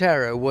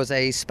Carretero was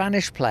a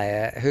Spanish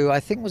player who I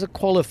think was a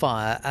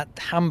qualifier at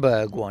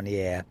Hamburg one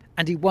year,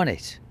 and he won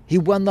it. He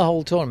won the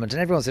whole tournament,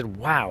 and everyone said,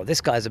 wow, this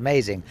guy's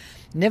amazing.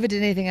 Never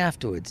did anything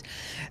afterwards.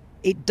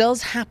 It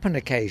does happen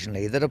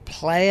occasionally that a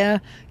player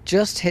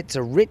just hits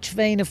a rich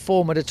vein of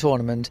form at a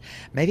tournament.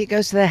 Maybe it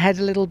goes to their head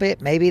a little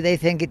bit. Maybe they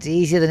think it's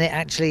easier than it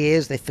actually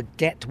is. They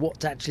forget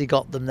what's actually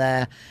got them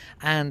there,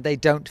 and they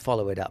don't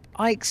follow it up.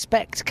 I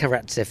expect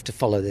Karatsev to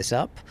follow this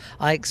up.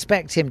 I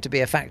expect him to be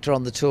a factor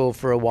on the tour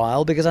for a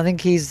while, because I think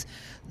he's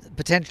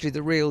potentially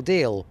the real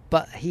deal,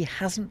 but he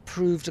hasn't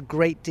proved a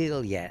great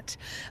deal yet.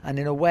 And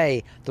in a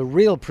way, the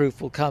real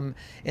proof will come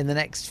in the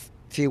next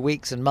few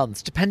weeks and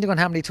months, depending on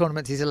how many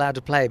tournaments he's allowed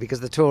to play, because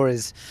the tour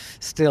is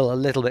still a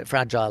little bit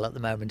fragile at the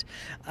moment.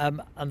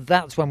 And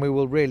that's when we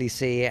will really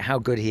see how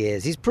good he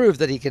is. He's proved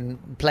that he can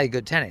play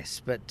good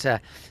tennis, but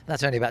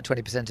that's only about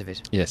 20% of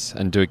it. Yes,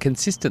 and do it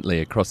consistently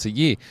across a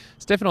year.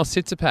 Stefanos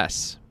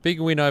Tsitsipas, big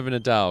win over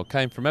Nadal,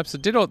 came from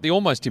did the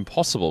almost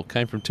impossible,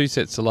 came from 2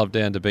 sets to love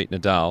down to beat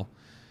Nadal.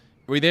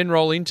 We then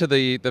roll into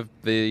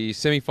the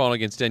semi-final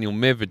against Daniil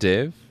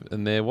Medvedev,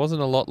 and there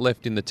wasn't a lot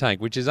left in the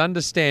tank, which is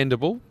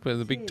understandable for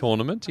the big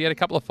tournament. He had a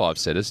couple of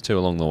 5-setters too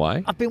along the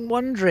way. I've been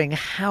wondering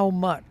how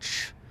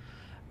much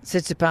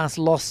Tsitsipas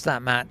lost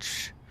that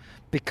match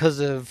because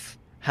of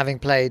having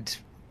played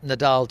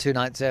Nadal 2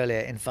 nights earlier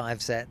in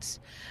 5 sets,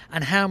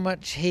 and how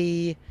much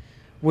he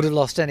would have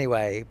lost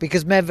anyway,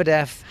 because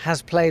Medvedev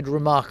has played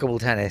remarkable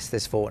tennis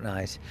this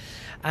fortnight,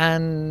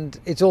 and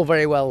it's all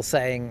very well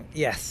saying,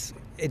 yes,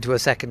 into a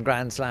second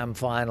Grand Slam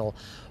final.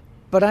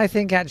 But I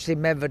think actually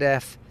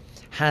Medvedev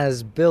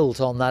has built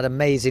on that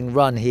amazing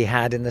run he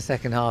had in the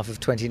second half of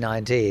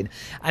 2019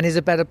 and is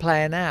a better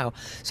player now.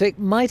 So it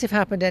might have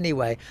happened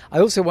anyway. I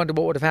also wonder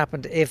what would have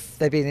happened if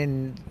they'd been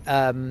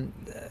in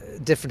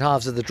different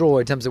halves of the draw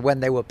in terms of when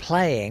they were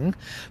playing,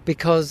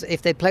 because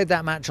if they played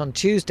that match on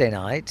Tuesday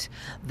night,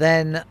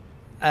 then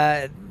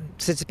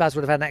Tsitsipas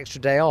would have had an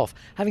extra day off.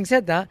 Having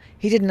said that,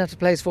 he didn't have to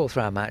play his 4th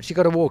round match. He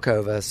got a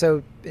walkover.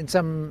 So in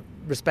some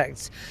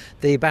respects,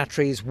 the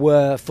batteries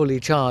were fully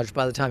charged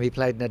by the time he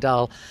played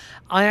Nadal.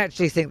 I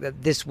actually think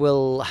that this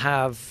will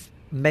have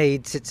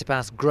made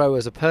Tsitsipas grow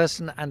as a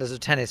person and as a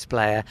tennis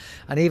player.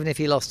 And even if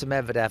he lost to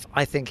Medvedev,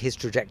 I think his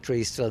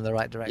trajectory is still in the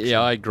right direction.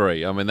 Yeah, I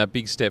agree. I mean, that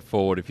big step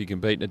forward if you can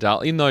beat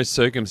Nadal in those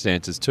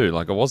circumstances too.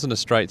 Like, it wasn't a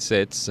straight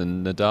sets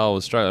and Nadal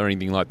was straight or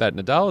anything like that.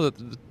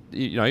 Nadal,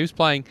 he was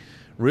playing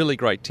really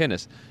great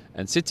tennis,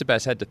 and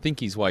Tsitsipas had to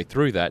think his way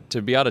through that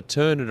to be able to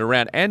turn it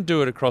around and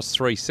do it across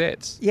 3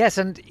 sets. Yes,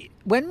 and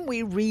when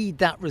we read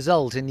that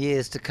result in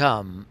years to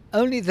come,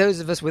 only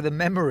those of us with a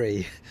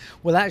memory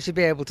will actually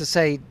be able to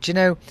say, do you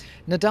know,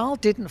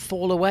 Nadal didn't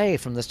fall away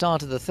from the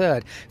start of the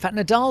third. In fact,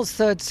 Nadal's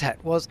third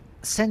set was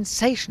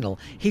sensational.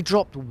 He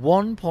dropped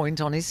 1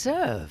 point on his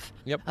serve.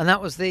 Yep. And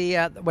that was the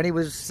when he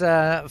was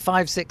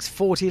 5-6,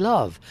 40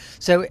 love.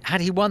 So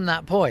had he won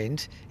that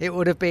point, it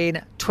would have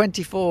been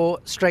 24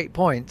 straight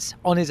points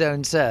on his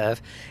own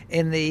serve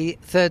in the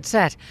third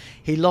set.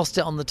 He lost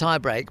it on the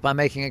tiebreak by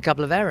making a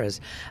couple of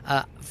errors.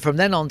 From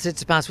then on,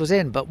 Tsitsipas was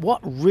in. But what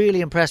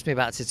really impressed me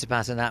about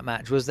Tsitsipas in that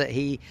match was that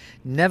he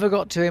never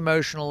got too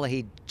emotional.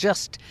 He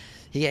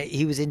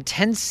was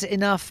intense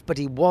enough, but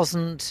he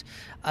wasn't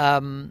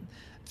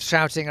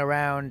shouting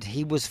around.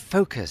 He was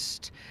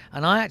focused.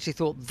 And I actually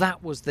thought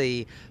that was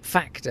the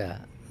factor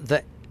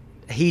that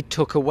he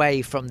took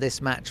away from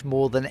this match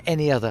more than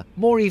any other,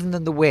 more even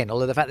than the win,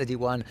 although the fact that he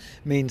won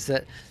means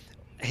that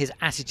his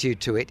attitude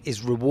to it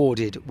is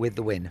rewarded with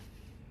the win.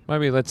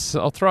 Maybe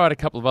I'll throw out a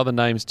couple of other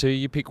names too.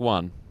 You pick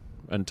one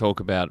and talk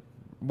about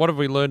what have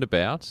we learned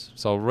about.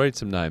 So I'll read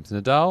some names.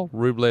 Nadal,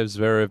 Rublev,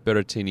 Zverev,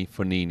 Berrettini,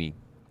 Fognini.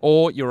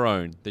 Or your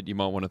own that you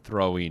might want to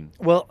throw in?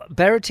 Well,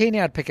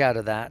 Berrettini I'd pick out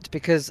of that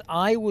because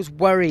I was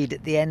worried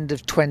at the end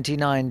of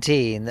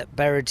 2019 that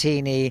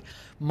Berrettini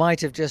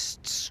might have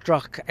just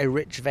struck a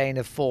rich vein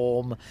of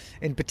form,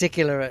 in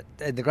particular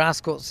in the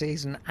grass court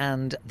season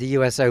and the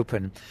US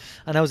Open.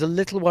 And I was a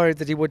little worried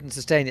that he wouldn't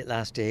sustain it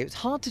last year. It was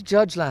hard to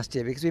judge last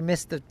year because we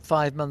missed the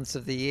 5 months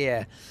of the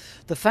year.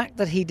 The fact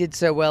that he did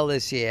so well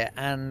this year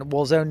and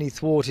was only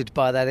thwarted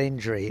by that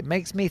injury, it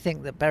makes me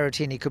think that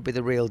Berrettini could be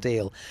the real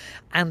deal.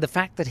 And the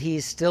fact that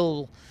he's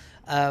still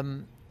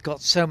got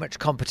so much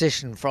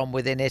competition from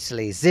within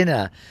Italy.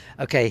 Zinner,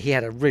 okay, he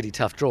had a really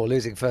tough draw,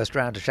 losing first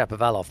round to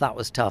Shapovalov. That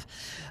was tough.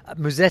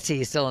 Musetti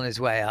is still on his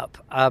way up.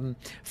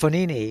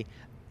 Fognini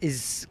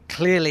is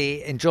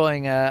clearly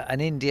enjoying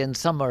an Indian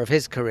summer of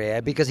his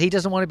career because he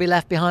doesn't want to be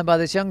left behind by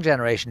this young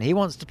generation. He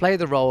wants to play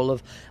the role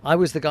of, I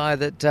was the guy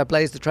that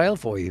blazed the trail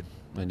for you.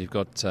 And you've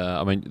got,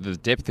 the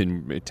depth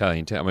in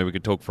Italian tennis. We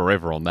could talk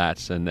forever on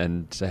that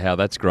and how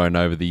that's grown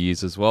over the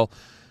years as well.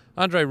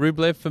 Andrei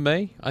Rublev for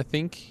me, I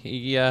think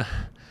he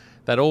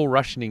that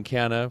all-Russian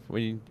encounter.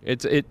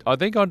 I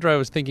think Andrei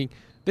was thinking,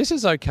 this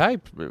is okay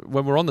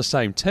when we're on the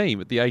same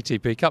team at the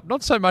ATP Cup.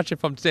 Not so much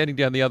if I'm standing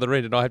down the other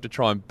end and I have to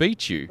try and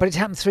beat you. But it's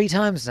happened 3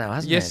 times now,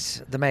 hasn't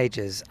it? The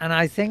majors. And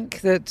I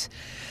think that,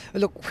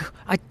 look,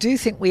 I do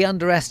think we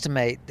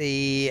underestimate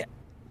the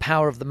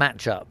power of the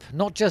matchup,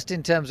 not just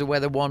in terms of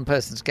whether one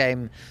person's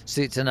game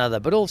suits another,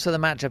 but also the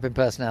matchup in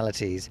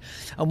personalities.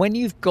 And when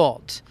you've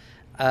got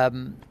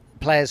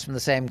players from the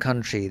same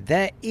country,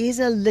 there is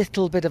a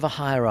little bit of a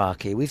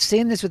hierarchy. We've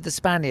seen this with the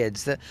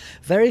Spaniards, that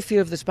very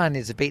few of the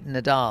Spaniards have beaten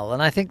Nadal,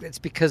 and I think that's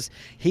because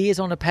he is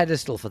on a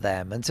pedestal for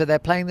them, and so they're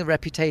playing the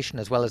reputation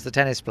as well as the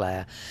tennis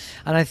player.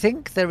 And I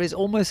think there is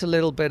almost a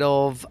little bit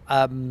of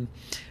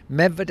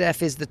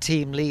Medvedev is the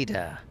team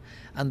leader,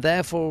 and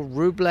therefore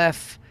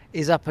Rublev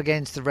is up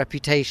against the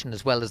reputation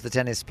as well as the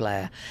tennis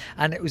player.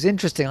 And it was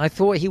interesting. I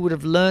thought he would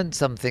have learned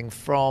something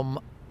from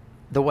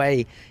the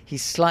way he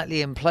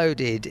slightly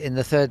imploded in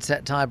the third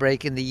set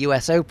tiebreak in the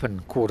US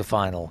Open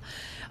quarterfinal.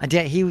 And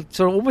yet he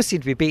sort of almost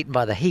seemed to be beaten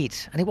by the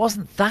heat. And it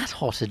wasn't that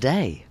hot a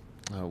day.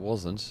 No, it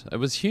wasn't. It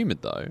was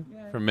humid, though,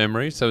 from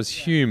memory. So it was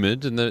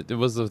humid, and it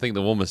was, I think,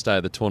 the warmest day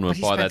of the tournament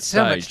by that stage.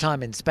 He spent so much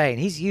time in Spain.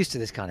 He's used to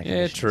this kind of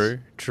conditions. Yeah,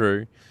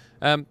 true.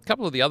 A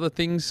couple of the other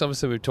things,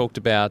 obviously, we've talked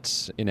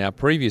about in our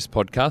previous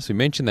podcast. We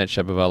mentioned that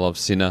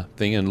Shapovalov-Sinner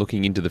thing and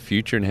looking into the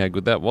future and how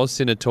good that was.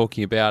 Sinner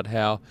talking about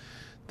how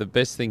the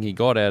best thing he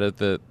got out of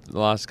the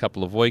last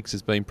couple of weeks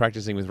has been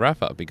practicing with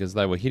Rafa because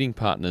they were hitting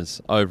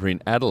partners over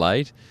in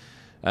Adelaide,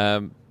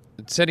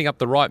 setting up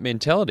the right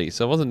mentality.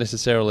 So it wasn't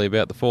necessarily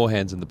about the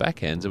forehands and the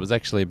backhands. It was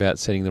actually about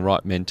setting the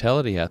right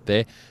mentality out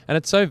there. And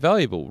it's so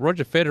valuable.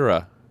 Roger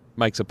Federer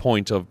makes a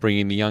point of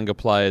bringing the younger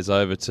players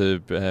over to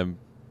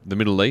the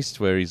Middle East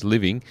where he's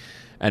living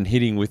and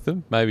hitting with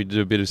them, maybe to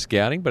do a bit of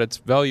scouting, but it's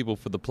valuable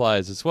for the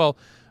players as well.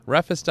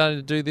 Rafa's starting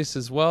to do this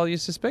as well. You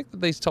suspect that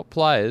these top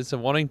players are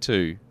wanting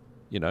to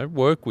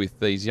work with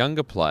these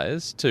younger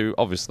players to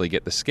obviously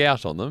get the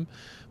scout on them,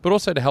 but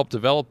also to help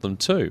develop them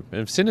too.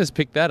 And if Sinner's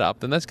picked that up,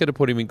 then that's going to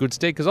put him in good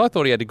stead because I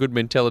thought he had a good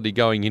mentality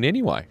going in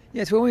anyway.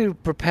 Yes, when we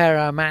prepare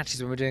our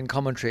matches, when we're doing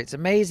commentary, it's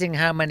amazing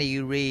how many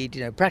you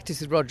read, practice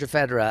with Roger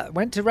Federer,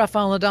 went to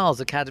Rafael Nadal's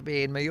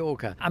academy in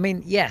Mallorca. I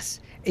mean, yes,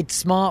 it's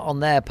smart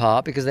on their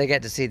part because they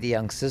get to see the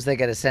youngsters, they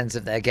get a sense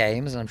of their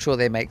games, and I'm sure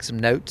they make some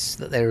notes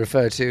that they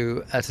refer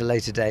to at a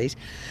later date.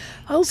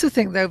 I also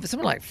think, though, for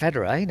someone like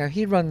Federer,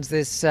 he runs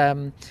this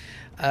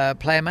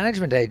player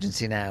management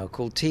agency now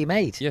called Team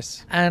 8.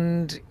 Yes.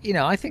 And,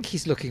 I think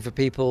he's looking for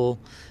people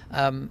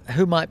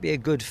who might be a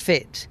good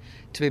fit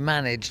to be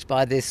managed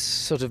by this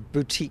sort of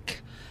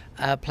boutique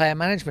player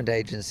management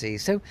agency.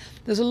 So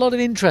there's a lot of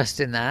interest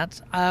in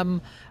that.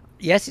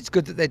 Yes, it's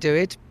good that they do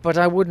it, but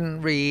I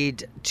wouldn't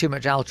read too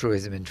much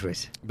altruism into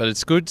it. But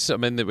it's good. I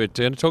mean, we're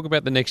going to talk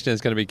about the next gen.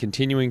 It's going to be a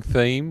continuing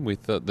theme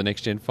with the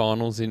next gen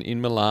finals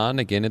in Milan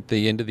again at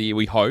the end of the year,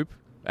 we hope.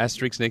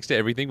 Asterisks next to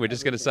everything. We're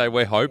just going to say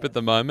we hope at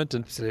the moment.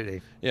 And,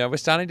 absolutely. We're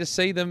starting to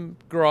see them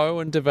grow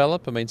and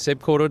develop. I mean,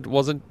 Seb Korda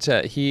wasn't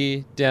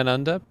here down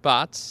under,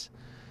 but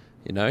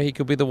You know, he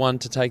could be the one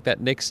to take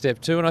that next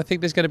step too. And I think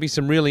there's going to be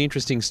some really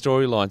interesting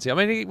storylines here.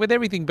 I mean, with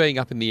everything being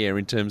up in the air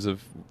in terms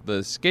of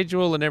the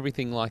schedule and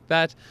everything like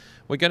that,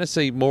 we're going to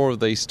see more of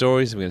these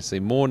stories. We're going to see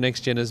more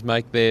next-geners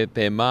make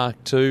their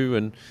mark too.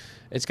 And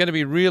it's going to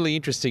be really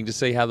interesting to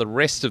see how the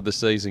rest of the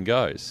season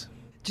goes.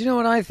 Do you know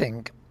what I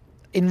think?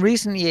 In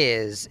recent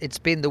years, it's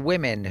been the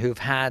women who've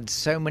had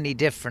so many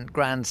different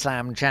Grand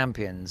Slam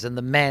champions, and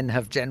the men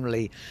have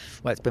generally,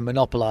 well, it's been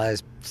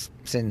monopolised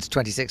since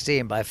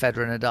 2016 by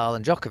Federer, Nadal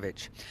and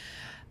Djokovic.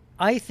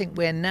 I think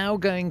we're now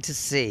going to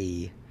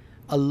see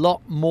a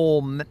lot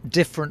more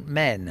different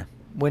men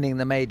winning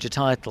the major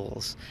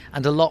titles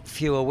and a lot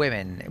fewer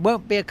women. It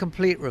won't be a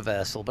complete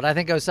reversal, but I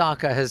think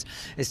Osaka has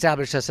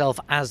established herself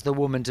as the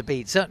woman to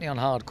beat, certainly on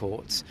hard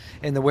courts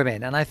in the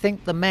women. And I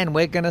think the men,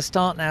 we're going to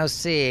start now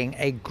seeing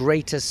a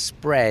greater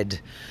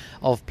spread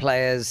of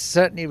players,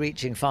 certainly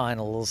reaching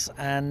finals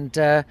and,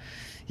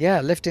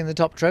 lifting the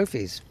top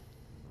trophies.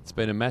 It's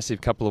been a massive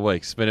couple of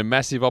weeks. It's been a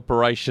massive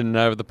operation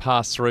over the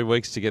past 3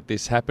 weeks to get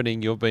this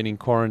happening. You've been in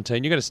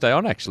quarantine. You're going to stay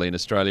on, actually, in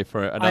Australia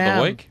for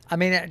another week. I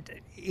mean,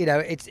 you know,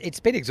 it's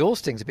been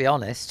exhausting, to be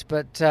honest,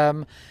 but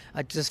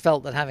I just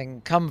felt that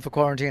having come for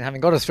quarantine, having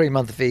got a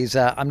 3-month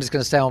visa, I'm just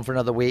going to stay on for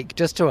another week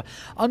just to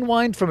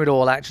unwind from it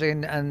all, actually,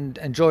 and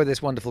enjoy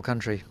this wonderful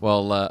country.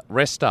 Well,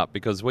 rest up,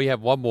 because we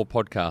have one more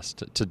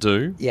podcast to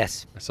do.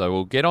 Yes. So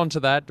we'll get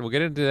onto that. We'll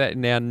get into that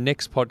in our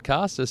next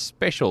podcast, a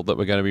special that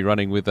we're going to be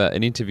running with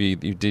an interview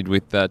you did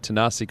with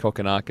Thanasi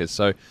Kokkinakis.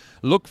 So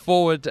look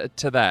forward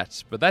to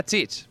that. But that's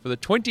it for the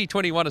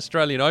 2021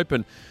 Australian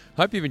Open.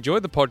 Hope you've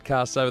enjoyed the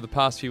podcast over the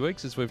past few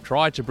weeks as we've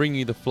tried to bring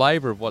you the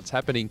flavour of what's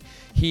happening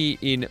here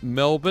in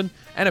Melbourne.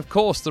 And, of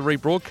course, the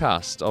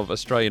rebroadcast of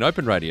Australian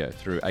Open Radio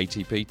through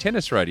ATP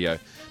Tennis Radio.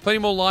 Plenty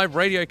more live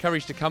radio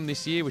coverage to come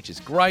this year, which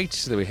is great.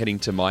 So we're heading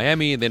to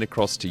Miami and then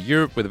across to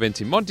Europe with events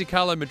in Monte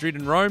Carlo, Madrid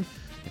and Rome.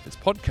 If it's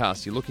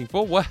podcasts you're looking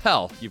for,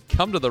 well, you've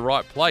come to the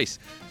right place.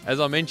 As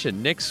I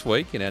mentioned, next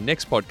week in our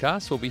next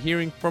podcast, we'll be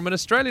hearing from an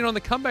Australian on the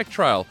comeback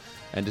trail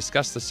and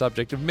discuss the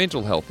subject of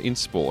mental health in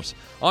sport.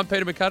 I'm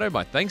Peter Marcato.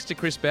 My thanks to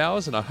Chris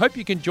Bowers, and I hope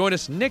you can join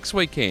us next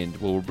weekend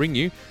where we'll bring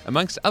you,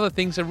 amongst other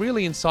things, a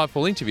really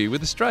insightful interview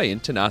with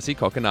Australian Thanasi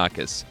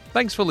Kokkinakis.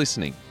 Thanks for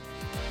listening.